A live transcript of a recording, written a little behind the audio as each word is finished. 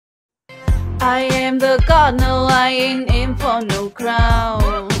I am the god, no, I ain't in for no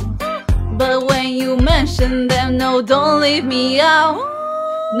crown. But when you mention them, no, don't leave me out.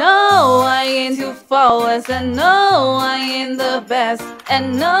 No, I ain't too flawless, and no, I ain't the best,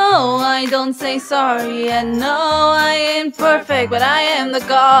 and no, I don't say sorry, and no, I ain't perfect, but I am the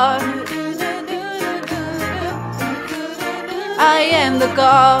god. I am the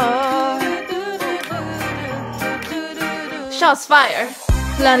god. Shots fired.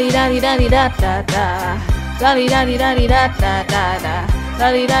 La di da di da di da da da. La di da di da di da da da da.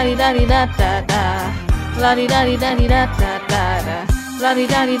 La di da di da di da da da. La di da di da di da da da. La di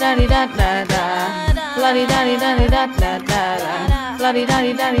da di da di da da da. La di da di da di da da da. La di da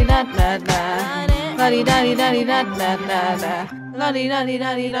di da di da da da. La di da di da di da da da. La di da di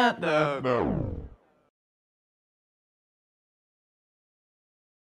da di da da.